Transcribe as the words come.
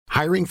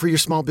Hiring for your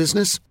small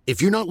business?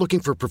 If you're not looking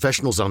for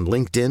professionals on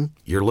LinkedIn,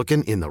 you're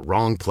looking in the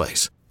wrong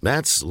place.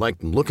 That's like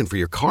looking for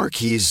your car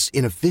keys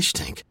in a fish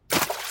tank.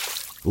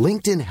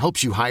 LinkedIn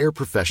helps you hire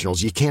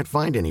professionals you can't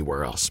find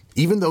anywhere else,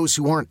 even those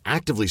who aren't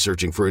actively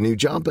searching for a new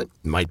job but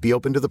might be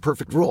open to the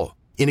perfect role.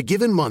 In a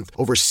given month,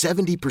 over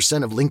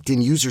 70% of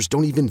LinkedIn users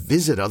don't even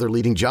visit other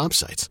leading job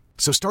sites.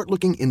 So start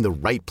looking in the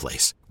right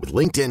place. With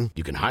LinkedIn,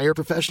 you can hire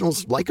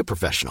professionals like a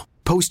professional.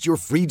 Post your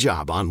free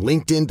job on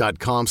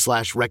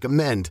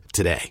linkedin.com/recommend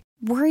today.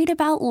 Worried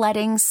about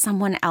letting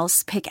someone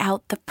else pick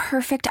out the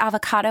perfect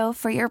avocado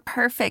for your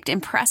perfect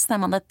impress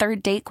them on the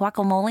third date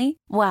guacamole?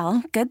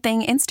 Well, good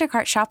thing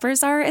Instacart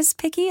shoppers are as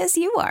picky as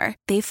you are.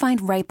 They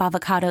find ripe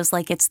avocados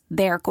like it's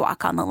their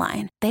guac on the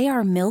line. They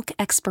are milk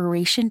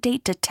expiration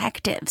date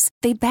detectives.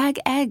 They bag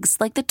eggs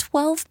like the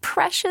 12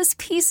 precious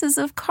pieces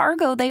of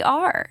cargo they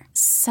are.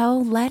 So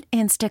let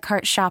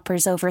Instacart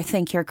shoppers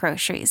overthink your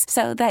groceries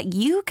so that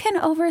you can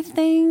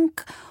overthink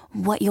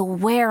what you'll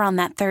wear on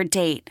that third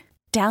date.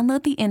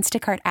 Download the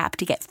Instacart app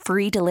to get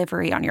free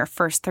delivery on your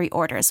first 3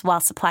 orders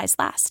while supplies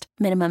last.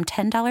 Minimum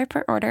 $10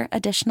 per order.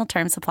 Additional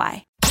terms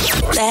apply.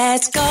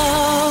 Let's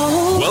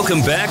go.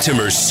 Welcome back to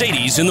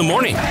Mercedes in the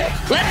Morning.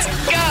 Let's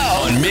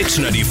go. On Mix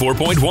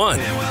 94.1.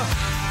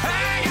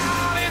 Hang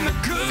out in the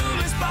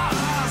coolest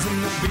bars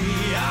in the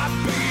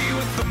VIP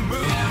with the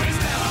movies.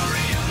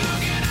 Memory of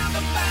looking out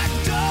the back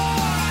door.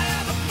 I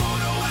have a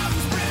photo album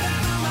spread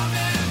out on my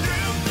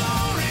bedroom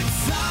floor.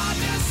 It's hard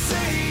to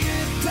say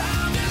it,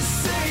 time to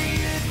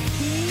say it.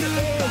 He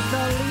is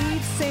the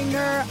lead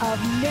singer of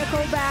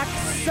Nickelback.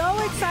 So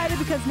excited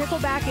because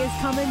Nickelback is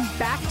coming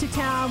back to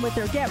town with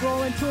their Get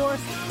Rollin' tour.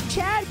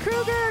 Chad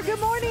Kroeger, good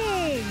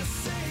morning.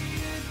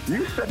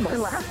 You said my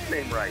last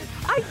name right.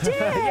 I did.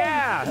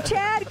 Yeah.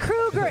 Chad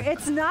Kroeger.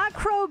 It's not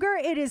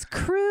Kroeger. It is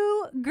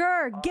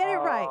Kroeger. Get it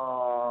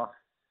right.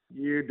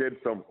 You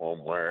did some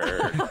homework.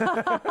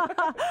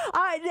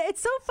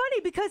 It's so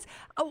funny because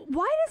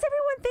why does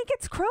everyone think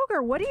it's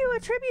Kroeger? What do you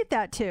attribute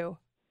that to?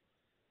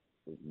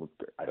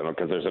 I don't know,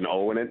 because there's an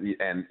O in it,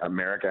 and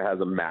America has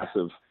a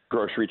massive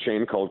grocery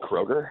chain called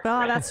Kroeger.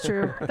 Oh, that's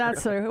true.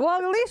 That's true. Well,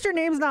 at least your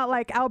name's not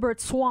like Albert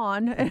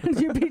Swan,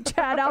 and you'd be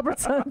Chad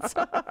Albertsons.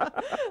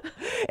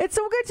 It's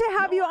so good to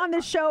have you on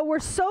the show. We're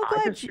so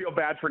glad. I just feel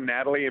bad for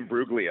Natalie and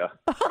Bruglia.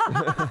 Oh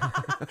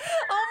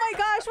my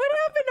gosh, what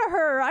happened to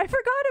her? I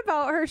forgot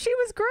about her. She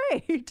was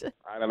great.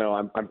 I don't know.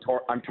 I'm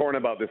torn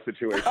about this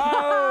situation.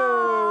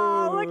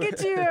 Oh, look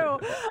at you.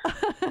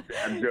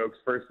 I'm jokes.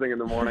 First thing in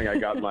the morning, I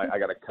got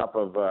a cup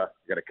of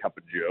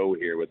Joe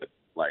here with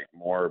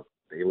more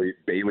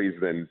Bailey's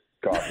than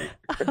coffee.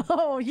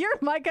 Oh, you're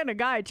my kind of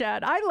guy,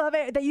 Chad. I love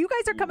it that you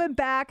guys are coming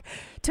back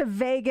to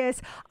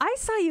Vegas. I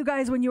saw you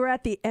guys when you were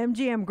at the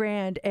MGM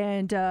Grand,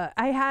 and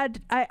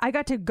I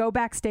got to go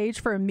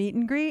backstage for a meet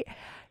and greet.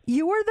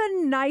 You were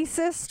the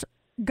nicest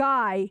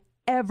guy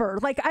ever.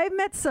 Like, I've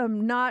met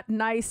some not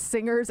nice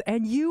singers,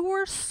 and you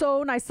were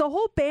so nice. The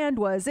whole band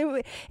was.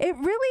 It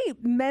really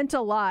meant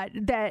a lot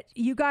that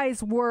you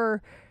guys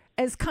were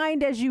as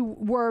kind as you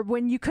were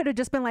when you could have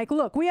just been like,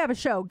 look, we have a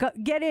show.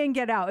 Get in,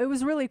 get out. It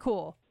was really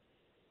cool.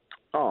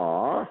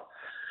 Aw.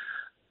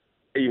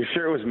 Are you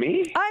sure it was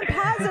me? I'm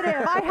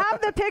positive. I have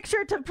the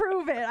picture to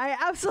prove it. I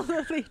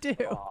absolutely do.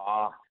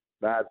 Aw,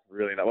 that's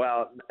really not.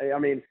 Well, I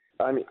mean,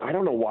 I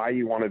don't know why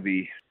you want to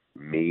be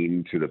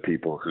mean to the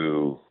people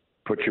who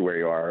put you where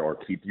you are or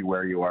keep you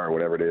where you are or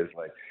whatever it is.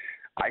 Like,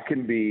 I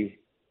can be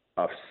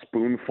a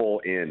spoonful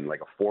in,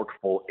 like a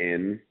forkful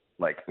in,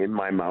 like in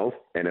my mouth,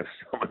 and if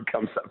someone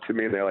comes up to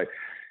me and they're like,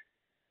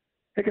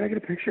 hey, can I get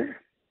a picture?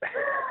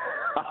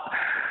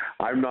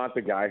 I'm not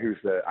the guy who's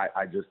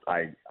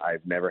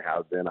I've never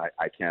have been.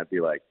 I can't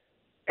be like,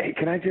 hey,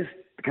 can I just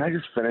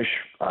finish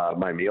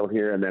my meal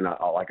here, and then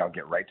I'll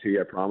get right to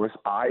you, I promise.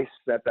 I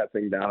set that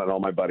thing down, and all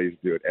my buddies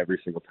do it every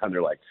single time.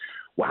 They're like,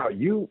 wow,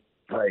 you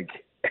like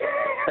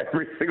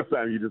every single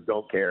time you just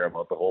don't care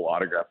about the whole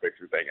autograph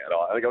picture thing at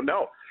all. And I go,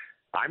 no,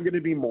 I'm going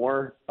to be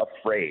more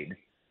afraid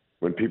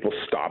when people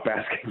stop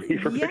asking me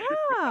for pictures.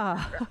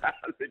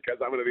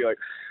 Because I'm going to be like,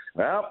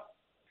 well,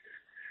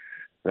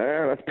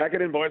 let's pack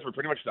it in, boys. We're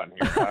pretty much done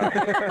here.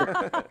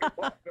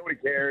 Nobody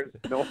cares.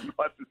 No one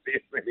wants to see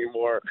us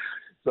anymore.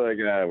 So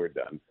we're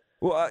done.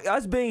 Well,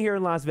 us being here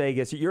in Las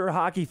Vegas, you're a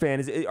hockey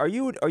fan. Are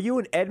you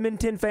an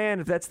Edmonton fan?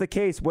 If that's the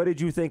case, what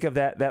did you think of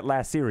that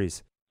last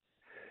series?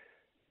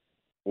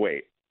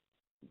 Wait,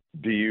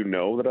 do you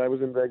know that I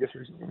was in Vegas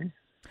recently?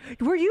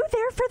 Were you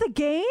there for the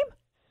game?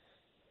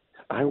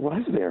 I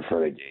was there for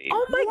the game.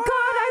 Oh, my God,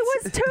 I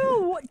was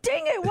too.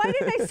 Dang it, why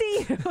didn't I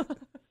see you?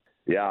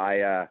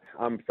 Yeah,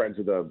 I'm friends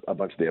with a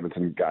bunch of the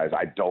Edmonton guys.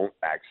 I don't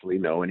actually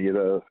know any of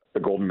the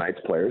Golden Knights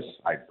players.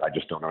 I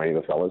just don't know any of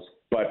the fellas.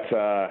 But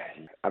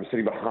I'm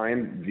sitting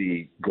behind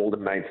the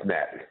Golden Knights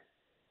net,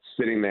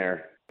 sitting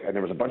there, and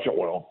there was a bunch of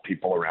oil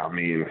people around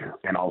me,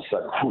 and all of a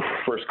sudden, whew,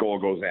 first goal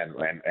goes in,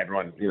 and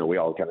everyone, we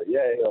all kind of,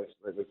 yay,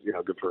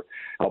 good for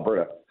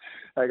Alberta.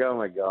 I go, oh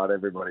my God,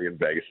 everybody in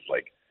Vegas is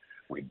like,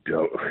 we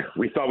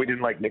thought we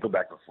didn't like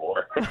Nickelback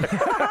before.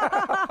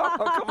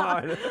 Oh, come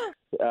on.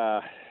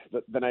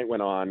 the night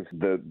went on.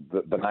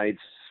 The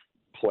nights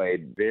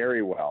played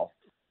very well,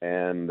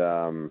 and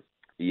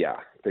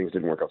things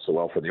didn't work out so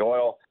well for the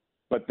oil.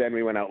 But then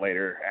we went out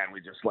later and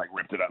we just like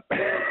ripped it up.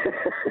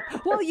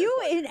 Well,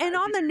 and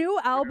on the new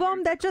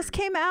album that just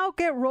came out,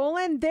 Get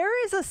Rollin',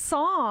 there is a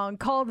song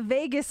called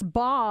Vegas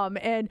Bomb,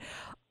 and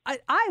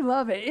I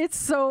love it.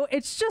 It's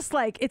just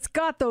like, it's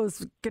got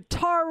those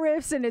guitar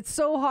riffs and it's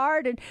so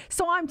hard. And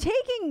so I'm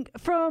taking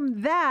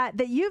from that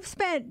you've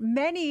spent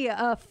many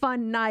a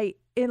fun night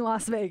in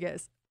Las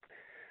Vegas.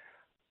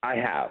 I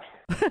have.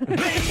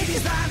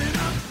 Ladies lining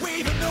up,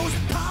 waving those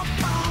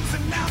pom-poms,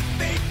 and now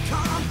they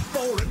come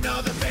for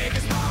another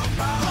Vegas bomb.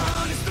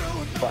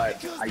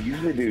 But I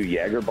usually do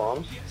Jaeger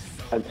bombs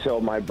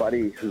until my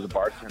buddy, who's a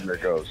bartender,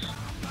 goes,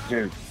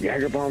 dude,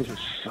 Jaeger bombs are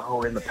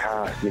so in the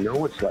past. You know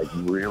what's like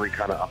really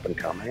kind of up and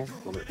coming?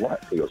 I'm like,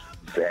 what? He goes,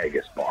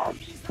 Vegas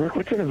bombs. I'm like,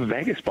 what's in a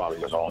Vegas bomb?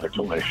 He goes, oh, they're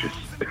delicious.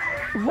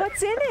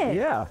 What's in it?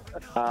 Yeah.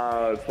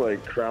 It's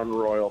like Crown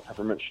Royal,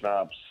 peppermint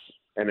schnapps,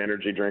 an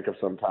energy drink of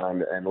some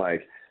kind, and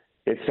like,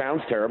 it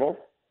sounds terrible.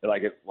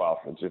 Like it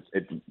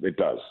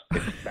does.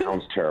 It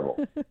sounds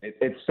terrible.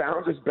 It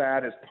sounds as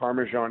bad as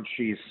Parmesan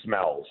cheese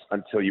smells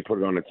until you put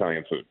it on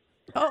Italian food.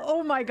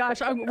 Oh my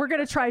gosh, we're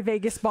gonna try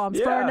Vegas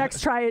bombs for our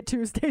next Try It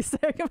Tuesday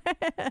segment.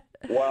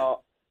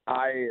 Well,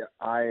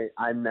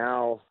 I'm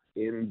now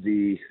in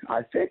the.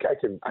 I think I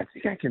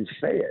can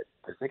say it.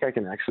 I think I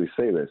can actually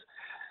say this.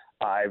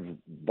 I've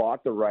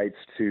bought the rights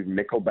to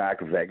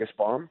Nickelback Vegas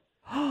Bomb,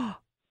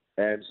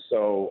 and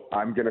so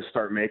I'm gonna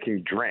start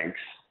making drinks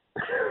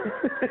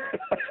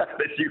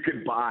that you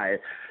can buy,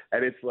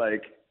 and it's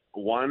like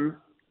one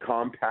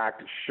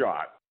compact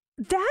shot.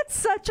 That's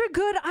such a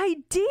good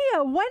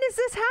idea. When is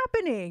this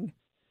happening?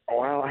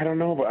 Well, I don't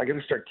know, but I got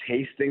to start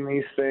tasting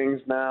these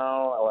things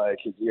now. Like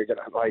you're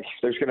gonna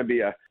there's gonna be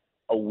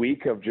a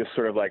week of just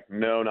sort of like,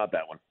 no, not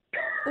that one.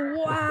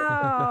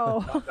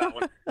 Wow. Not that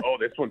one. Oh,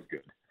 this one's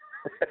good.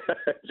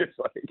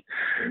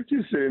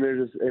 just sitting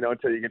there,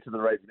 until you get to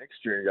the right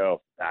mixture and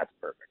go, that's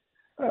perfect.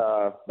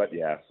 But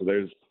yeah, so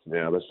there's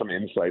some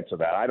insight to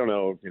that. I don't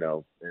know,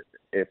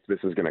 if this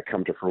is going to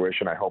come to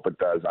fruition. I hope it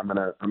does. I'm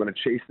gonna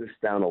chase this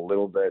down a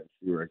little bit,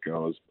 see where it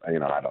goes. I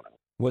don't know.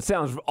 Well, it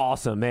sounds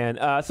awesome, man.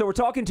 So we're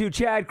talking to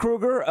Chad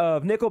Kroeger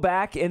of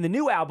Nickelback, and the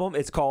new album,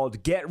 it's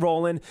called Get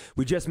Rollin'.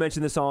 We just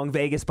mentioned the song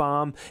Vegas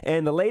Bomb,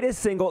 and the latest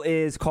single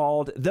is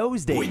called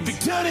Those Days. We've been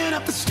turning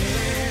up the stereo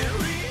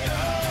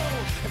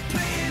and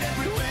playing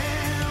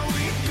everywhere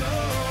we go,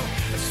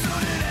 so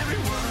that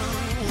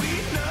everyone we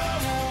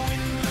know in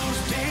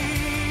those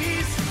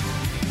days.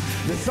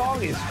 The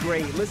song is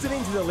great.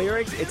 Listening to the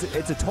lyrics,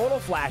 it's a total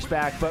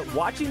flashback, but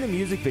watching the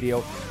music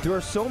video, there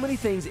are so many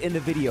things in the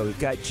video. You've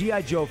got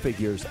G.I. Joe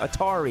figures,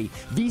 Atari,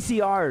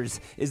 VCRs.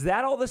 Is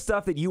that all the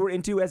stuff that you were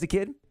into as a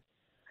kid?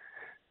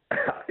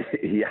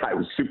 Yeah, I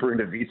was super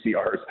into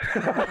VCRs.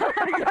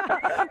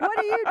 What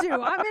do you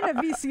do? I'm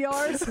into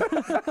VCRs.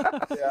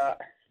 Yeah.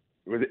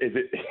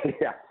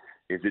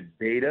 Is it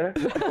beta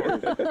or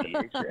is it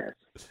VHS?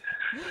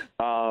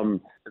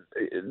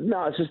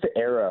 No, it's just the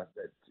era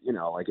that,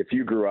 like if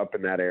you grew up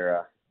in that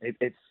era,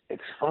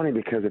 it's funny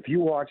because if you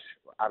watch,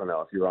 I don't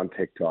know, if you're on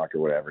TikTok or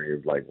whatever,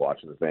 you're like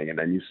watching the thing and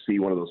then you see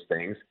one of those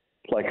things,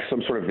 like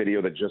some sort of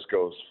video that just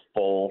goes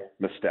full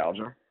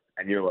nostalgia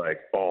and you're like,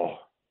 oh,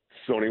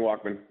 Sony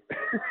Walkman.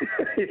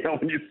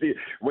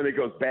 when it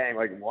goes bang,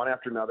 like one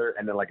after another,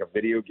 and then like a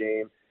video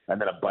game and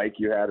then a bike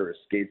you had or a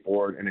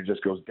skateboard, and it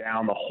just goes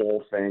down the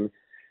whole thing.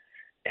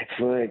 It's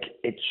like,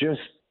 it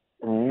just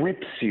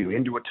rips you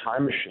into a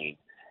time machine.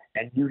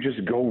 And you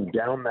just go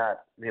down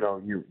that,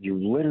 you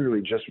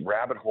literally just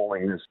rabbit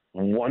holing this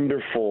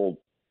wonderful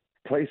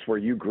place where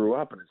you grew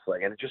up. And it's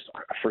like, and it just,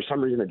 for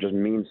some reason, it just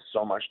means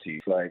so much to you.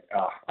 It's like,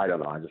 I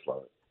don't know. I just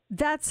love it.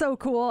 That's so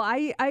cool.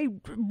 I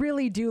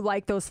really do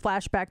like those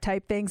flashback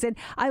type things. And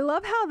I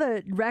love how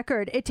the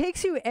record, it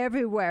takes you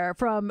everywhere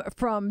from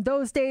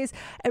those days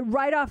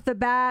right off the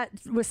bat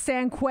with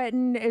San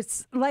Quentin.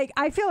 It's like,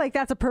 I feel like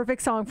that's a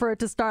perfect song for it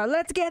to start.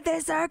 Let's get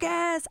this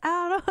circus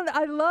out.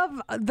 I love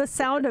the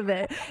sound of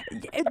it.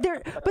 But there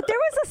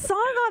was a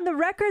song on the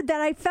record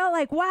that I felt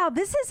like, wow,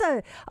 this is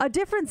a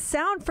different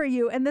sound for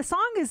you. And the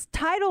song is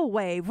Tidal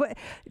Wave. Look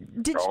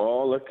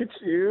at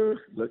you.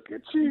 Look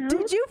at you.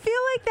 Did you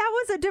feel like that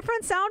was a different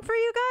sound for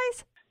you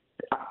guys?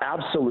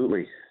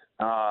 Absolutely.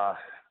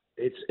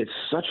 It's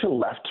such a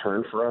left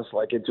turn for us.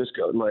 Like it just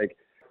goes, like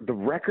the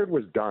record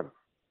was done,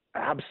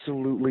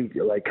 absolutely,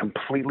 like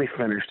completely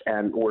finished,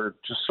 and we're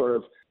just sort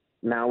of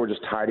now we're just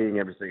tidying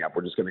everything up.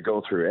 We're just going to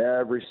go through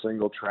every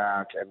single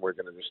track, and we're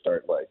going to just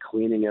start like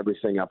cleaning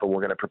everything up, and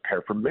we're going to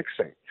prepare for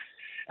mixing.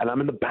 And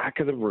I'm in the back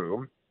of the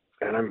room,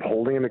 and I'm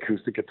holding an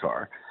acoustic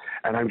guitar,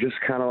 and I'm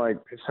just kind of like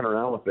pissing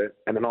around with it,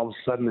 and then all of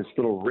a sudden this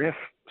little riff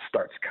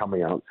starts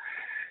coming out.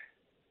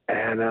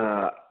 And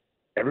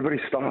everybody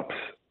stops,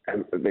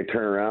 and they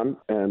turn around,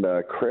 and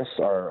Chris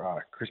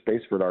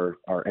Baseford,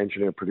 our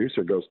engineer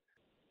producer, goes,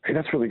 "Hey,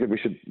 that's really good. We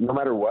should, no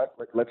matter what,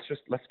 like, let's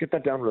get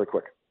that down really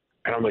quick."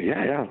 And I'm like,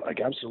 "Yeah,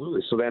 like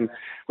absolutely." So then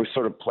we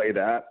sort of play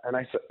that, and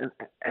I said,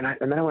 and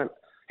then I went,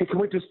 hey, can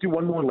we just do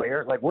one more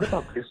layer? Like, what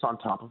about this on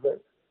top of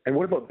it? And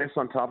what about this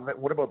on top of it?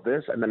 What about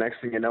this? And the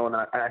next thing you know, and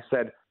I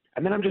said,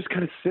 and then I'm just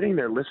kind of sitting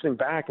there listening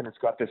back, and it's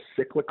got this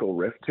cyclical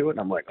riff to it. And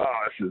I'm like,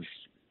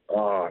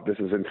 this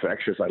is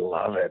infectious. I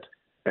love it.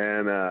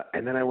 And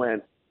then I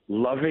went,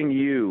 loving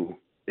you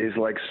is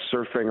like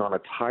surfing on a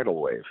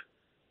tidal wave.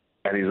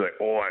 And he's like,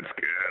 oh, that's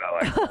good. I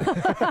like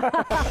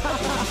that.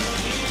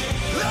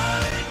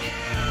 Loving you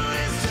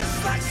is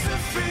just like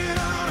surfing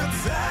on a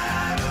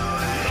tidal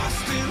wave.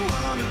 Lost in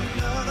one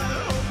another,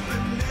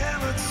 hoping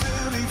never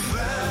to be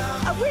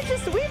found.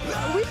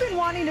 We've been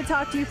wanting to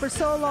talk to you for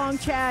so long,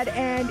 Chad,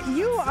 and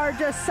you are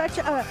just such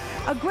a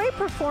great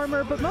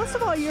performer, but most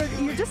of all,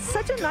 you're just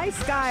such a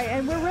nice guy,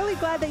 and we're really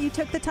glad that you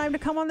took the time to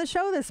come on the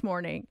show this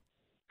morning.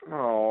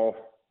 Oh,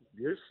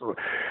 you're so...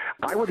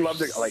 I would love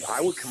to, like, I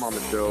would come on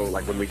the show,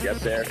 like, when we get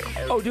there.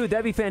 Oh, dude,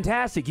 that'd be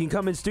fantastic. You can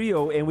come in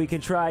studio and we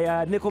can try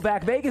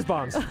Nickelback Vegas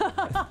bombs.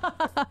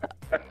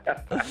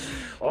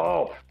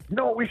 Oh,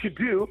 no, what we should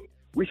do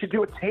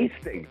a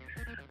tasting.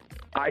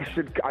 I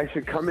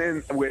should come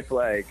in with,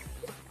 like,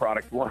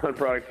 product 1,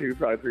 product 2,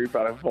 product 3,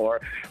 product 4,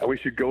 and we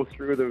should go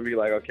through them and be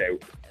like, okay,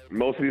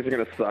 most of these are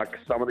going to suck.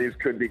 Some of these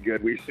could be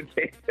good. We should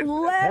taste it.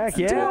 Let's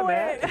do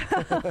it.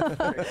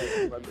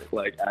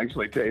 Like,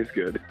 actually taste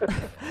good.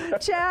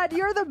 Chad,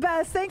 you're the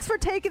best. Thanks for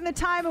taking the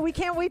time, and we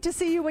can't wait to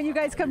see you when you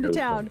guys come to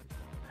town.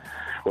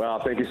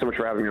 Well, thank you so much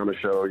for having me on the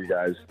show, you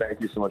guys.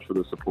 Thank you so much for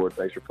the support.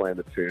 Thanks for playing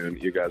the tune.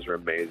 You guys are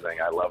amazing.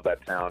 I love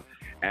that town.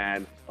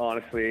 And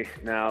honestly,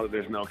 now that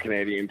there's no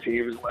Canadian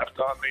teams left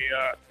on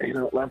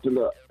the, left in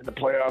the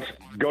playoffs,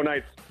 go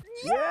Knights.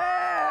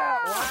 Yeah!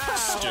 Wow.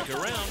 Stick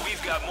around.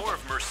 We've got more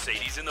of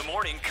Mercedes in the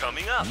Morning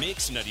coming up.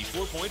 Mix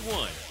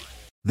 94.1.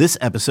 This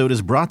episode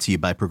is brought to you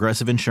by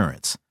Progressive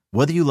Insurance.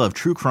 Whether you love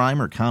true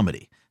crime or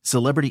comedy,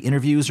 celebrity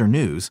interviews or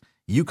news,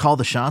 you call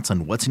the shots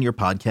on what's in your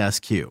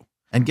podcast queue.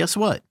 And guess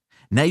what?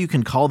 Now you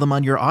can call them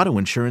on your auto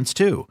insurance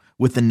too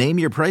with the Name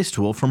Your Price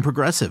tool from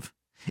Progressive.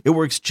 It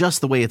works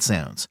just the way it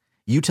sounds.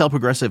 You tell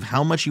Progressive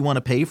how much you want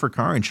to pay for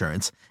car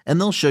insurance, and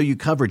they'll show you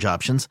coverage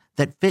options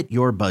that fit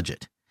your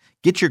budget.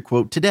 Get your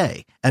quote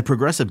today at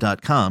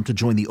Progressive.com to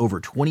join the over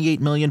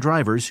 28 million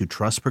drivers who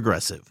trust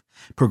Progressive.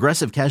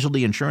 Progressive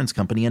Casualty Insurance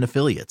Company and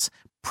Affiliates.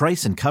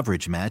 Price and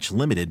coverage match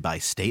limited by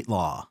state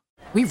law.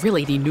 We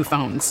really need new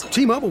phones.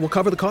 T-Mobile will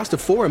cover the cost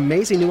of 4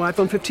 amazing new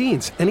iPhone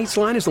 15s, and each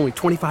line is only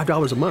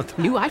 $25 a month.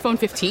 New iPhone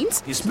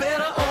 15s? It's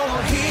better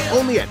over here.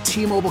 Only at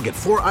T-Mobile, get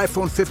 4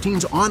 iPhone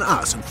 15s on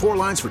us and 4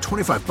 lines for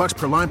 $25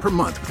 per line per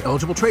month with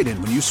eligible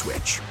trade-in when you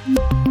switch.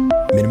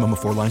 Minimum of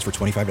 4 lines for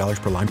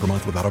 $25 per line per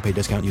month with autopay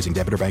discount using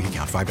debit or bank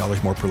account.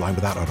 $5 more per line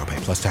without autopay,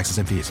 plus taxes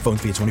and fees. Phone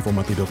fee at 24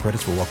 monthly bill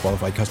credits for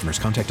well-qualified customers.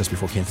 Contact us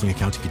before canceling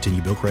account to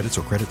continue bill credits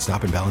or credit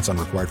stop and balance on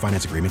required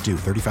finance agreement due.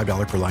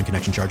 $35 per line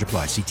connection charge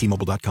applies. See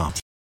T-Mobile.com.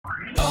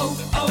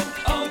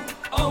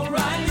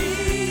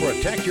 O'Reilly.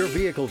 Protect your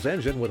vehicle's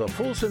engine with a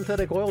full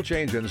synthetic oil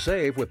change and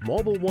save with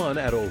Mobile One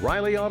at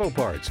O'Reilly Auto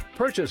Parts.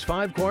 Purchase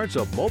 5 quarts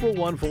of Mobile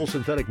One full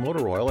synthetic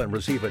motor oil and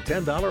receive a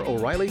 $10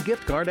 O'Reilly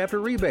gift card after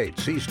rebate.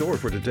 See store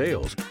for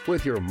details.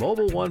 With your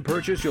Mobile One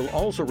purchase, you'll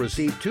also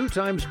receive 2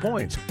 times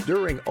points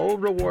during O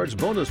Rewards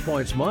Bonus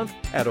Points Month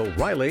at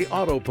O'Reilly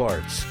Auto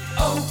Parts.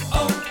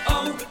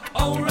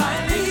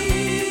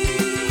 O'Reilly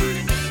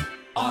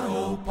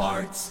Auto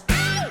Parts.